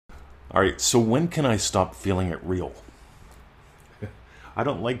All right, so when can I stop feeling it real? I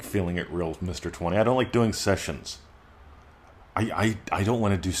don't like feeling it real, Mr. 20. I don't like doing sessions. I don't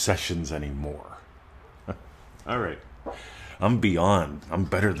want to do sessions anymore. All right. I'm beyond. I'm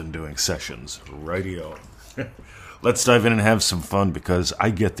better than doing sessions. Rightio. Let's dive in and have some fun because I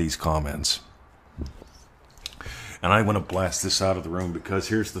get these comments. And I want to blast this out of the room because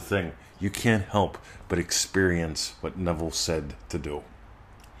here's the thing. You can't help but experience what Neville said to do.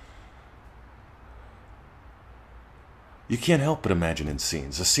 You can't help but imagine in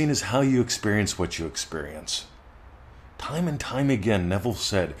scenes. A scene is how you experience what you experience. Time and time again, Neville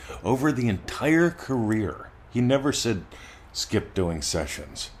said, over the entire career, he never said, skip doing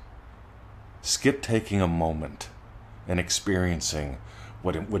sessions. Skip taking a moment and experiencing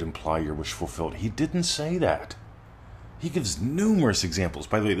what it would imply your wish fulfilled. He didn't say that. He gives numerous examples.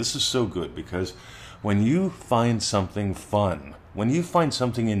 By the way, this is so good because when you find something fun, when you find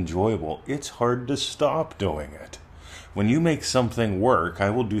something enjoyable, it's hard to stop doing it. When you make something work, I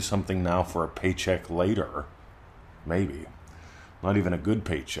will do something now for a paycheck later. Maybe. Not even a good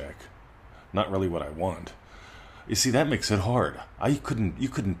paycheck. Not really what I want. You see, that makes it hard. You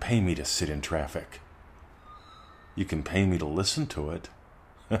couldn't pay me to sit in traffic. You can pay me to listen to it.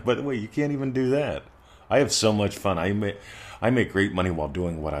 By the way, you can't even do that. I have so much fun. I make great money while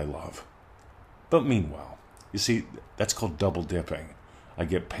doing what I love. But meanwhile, you see, that's called double dipping. I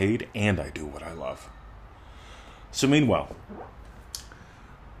get paid and I do what I love. So meanwhile,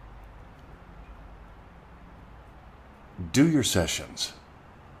 do your sessions.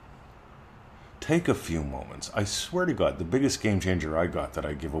 Take a few moments. I swear to God, the biggest game changer I got that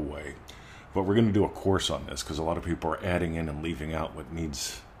I give away, but we're going to do a course on this because a lot of people are adding in and leaving out what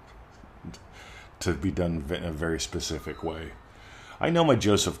needs to be done in a very specific way. I know my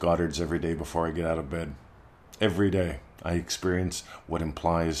Joseph Goddards every day before I get out of bed. Every day I experience what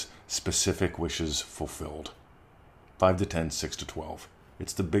implies specific wishes fulfilled. 5 to 10, 6 to 12.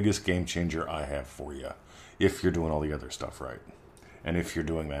 It's the biggest game changer I have for you, if you're doing all the other stuff right, and if you're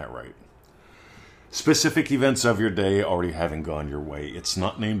doing that right. Specific events of your day already having gone your way. It's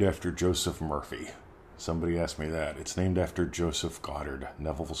not named after Joseph Murphy. Somebody asked me that. It's named after Joseph Goddard,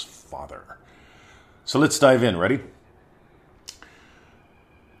 Neville's father. So let's dive in. Ready?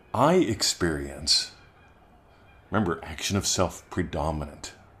 I experience, remember, action of self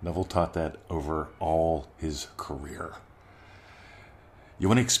predominant. Neville taught that over all his career. You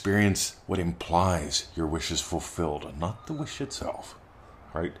want to experience what implies your wish is fulfilled, not the wish itself,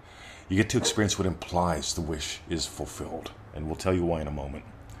 right? You get to experience what implies the wish is fulfilled, and we'll tell you why in a moment.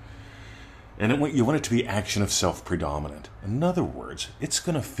 And you want it to be action of self predominant. In other words, it's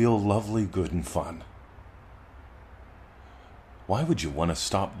going to feel lovely, good, and fun. Why would you want to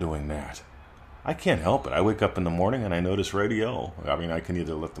stop doing that? I can't help it. I wake up in the morning and I notice radio. I mean, I can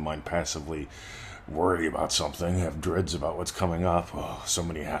either let the mind passively worry about something, have dreads about what's coming up. Oh, so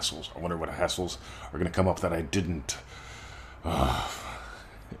many hassles. I wonder what hassles are going to come up that I didn't.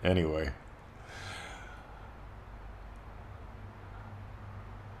 Anyway.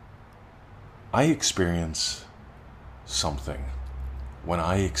 I experience something when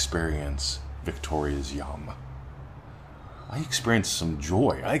I experience Victoria's Yum. I experience some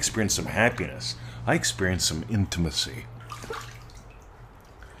joy. I experience some happiness. I experience some intimacy.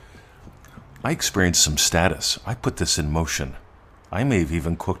 I experience some status. I put this in motion. I may have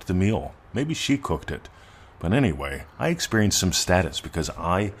even cooked the meal. Maybe she cooked it. But anyway, I experience some status because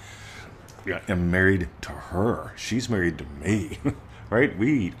I am married to her. She's married to me. Right?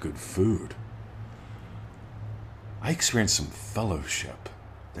 We eat good food. I experience some fellowship.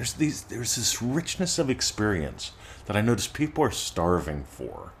 There's this richness of experience that I notice people are starving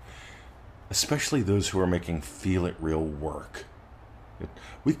for, especially those who are making Feel It Real work.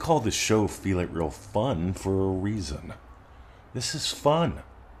 We call this show Feel It Real Fun for a reason. This is fun.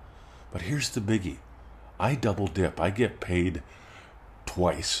 But here's the biggie. I double dip. I get paid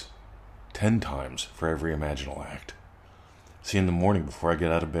twice, 10 times for every imaginal act. See, in the morning before I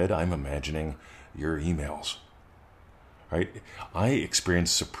get out of bed, I'm imagining your emails. Right? I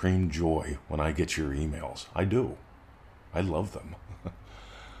experience supreme joy when I get your emails. I do. I love them.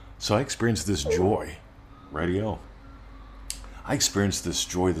 So I experience this joy. Radio. I experience this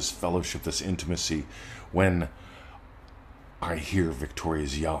joy, this fellowship, this intimacy when I hear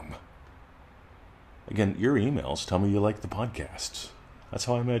Victoria's Yum. Again, your emails tell me you like the podcasts. That's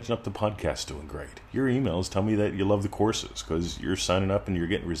how I imagine up the podcast doing great. Your emails tell me that you love the courses because you're signing up and you're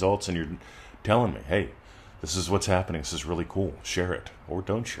getting results and you're telling me, hey, this is what's happening. This is really cool. Share it or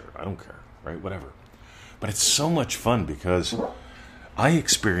don't share it. I don't care, right? Whatever. But it's so much fun because I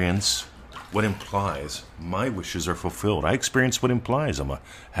experience what implies my wishes are fulfilled. I experience what implies I'm a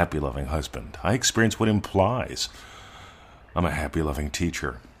happy, loving husband. I experience what implies I'm a happy, loving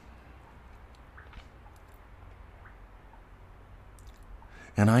teacher.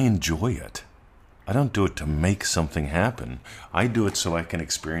 And I enjoy it. I don't do it to make something happen. I do it so I can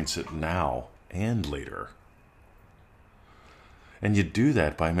experience it now and later. And you do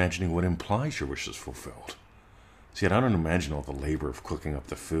that by imagining what implies your wish is fulfilled. See, I don't imagine all the labor of cooking up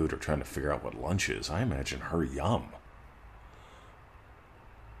the food or trying to figure out what lunch is. I imagine her yum.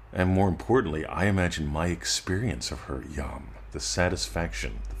 And more importantly, I imagine my experience of her yum. The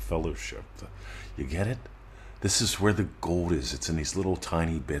satisfaction, the fellowship. You get it? This is where the gold is. It's in these little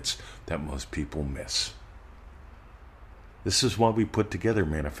tiny bits that most people miss. This is why we put together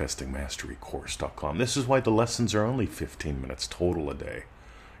ManifestingMasteryCourse.com. This is why the lessons are only 15 minutes total a day.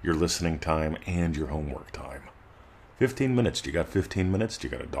 Your listening time and your homework time. 15 minutes. Do you got 15 minutes? Do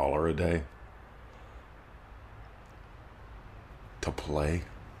you got $1 a day to play?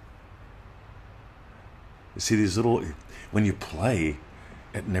 You see, these little... When you play,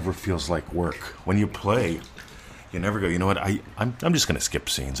 it never feels like work. When you play, you never go, you know what, I'm just going to skip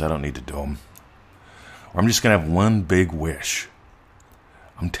scenes. I don't need to do them. Or I'm just going to have one big wish.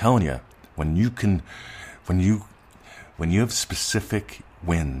 I'm telling you, when you have specific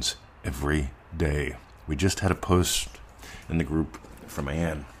wins every day. We just had a post in the group from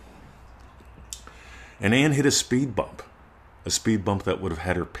Anne. And Anne hit a speed bump that would have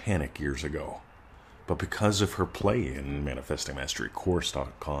had her panic years ago. But because of her play in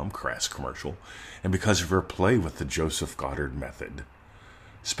ManifestingMasteryCourse.com, crass commercial, and because of her play with the Joseph Goddard method,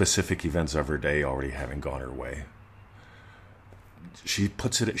 specific events of her day already having gone her way, she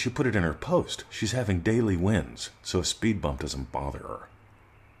put it in her post. She's having daily wins, so a speed bump doesn't bother her.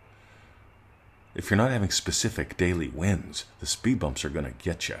 If you're not having specific daily wins, the speed bumps are going to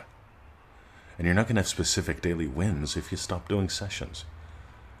get you. And you're not going to have specific daily wins if you stop doing sessions.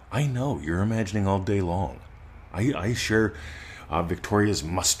 I know, you're imagining all day long. I share Victoria's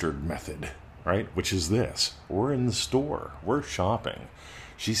mustard method, right? Which is this. We're in the store. We're shopping.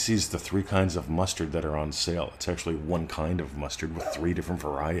 She sees the 3 kinds of mustard that are on sale. It's actually one kind of mustard with 3 different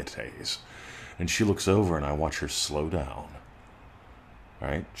varieties. And she looks over and I watch her slow down.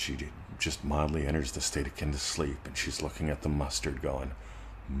 Right? She just mildly enters the state akin to sleep, and she's looking at the mustard going,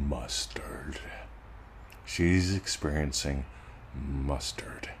 mustard. She's experiencing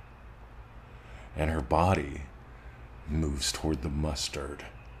mustard. And her body moves toward the mustard.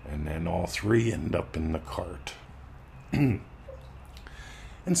 And then all 3 end up in the cart. And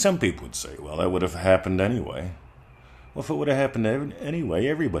some people would say, well, that would have happened anyway. Well, if it would have happened anyway,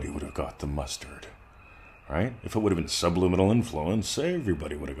 everybody would have got the mustard. Right? If it would have been subliminal influence,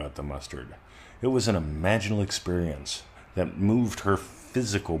 everybody would have got the mustard. It was an imaginal experience that moved her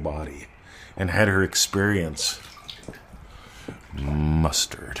physical body and had her experience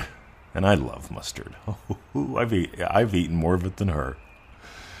mustard. And I love mustard. I've eaten more of it than her.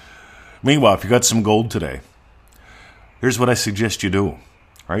 Meanwhile, if you got some gold today, here's what I suggest you do.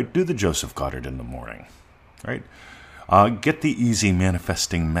 Right? Do the Joseph Goddard in the morning. Right? Get the easy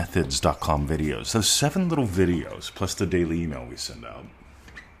manifestingmethods.com videos. Those 7 little videos, plus the daily email we send out.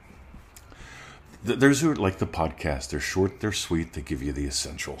 Those are like the podcast. They're short, they're sweet, they give you the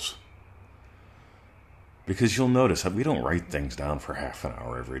essentials. Because you'll notice that we don't write things down for half an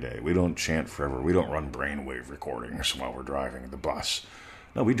hour every day. We don't chant forever. We don't run brainwave recordings while we're driving the bus.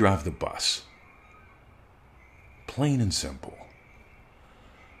 No, we drive the bus. Plain and simple.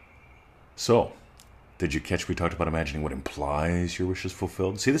 So, did you catch we talked about imagining what implies your wish is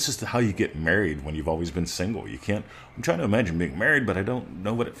fulfilled? See, this is how you get married when you've always been single. You can't, I'm trying to imagine being married, but I don't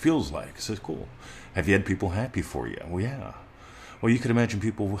know what it feels like. It says, cool. Have you had people happy for you? Well, yeah. Well, you could imagine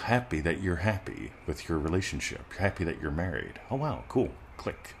people happy that you're happy with your relationship. Happy that you're married. Oh, wow, cool.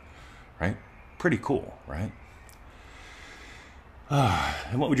 Click. Right? Pretty cool, right?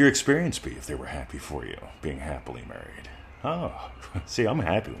 And what would your experience be if they were happy for you, being happily married? Oh, see, I'm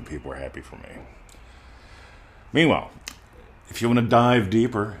happy when people are happy for me. Meanwhile, if you want to dive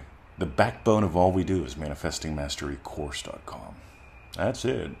deeper, the backbone of all we do is ManifestingMasteryCourse.com. That's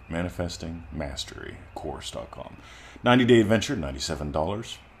it, ManifestingMasteryCourse.com. 90-day adventure,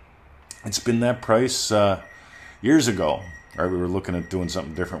 $97. It's been that price years ago. Right, we were looking at doing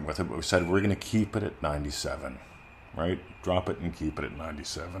something different with it, but we said we're going to keep it at $97. Right? Drop it and keep it at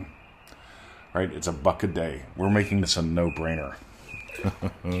 $97. Right? It's $1 a day. We're making this a no-brainer.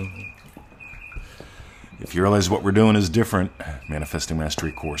 If you realize what we're doing is different,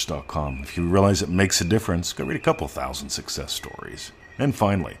 ManifestingMasteryCourse.com. If you realize it makes a difference, go read a couple thousand success stories. And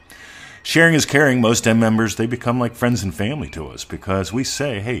finally, Sharing is caring. Most M members, they become like friends and family to us because we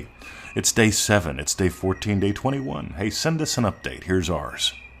say, hey, it's day 7, it's day 14, day 21. Hey, send us an update. Here's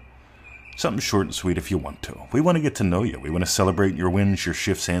ours. Something short and sweet if you want to. We want to get to know you. We want to celebrate your wins, your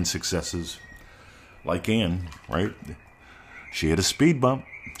shifts, and successes. Like Ann, right? She had a speed bump.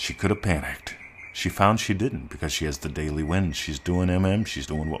 She could have panicked. She found she didn't because she has the daily wins. She's doing MM. She's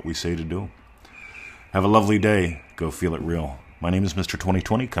doing what we say to do. Have a lovely day. Go feel it real. My name is Mr.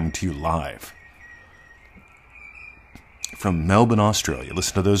 2020, coming to you live from Melbourne, Australia.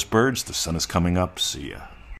 Listen to those birds. The sun is coming up. See ya.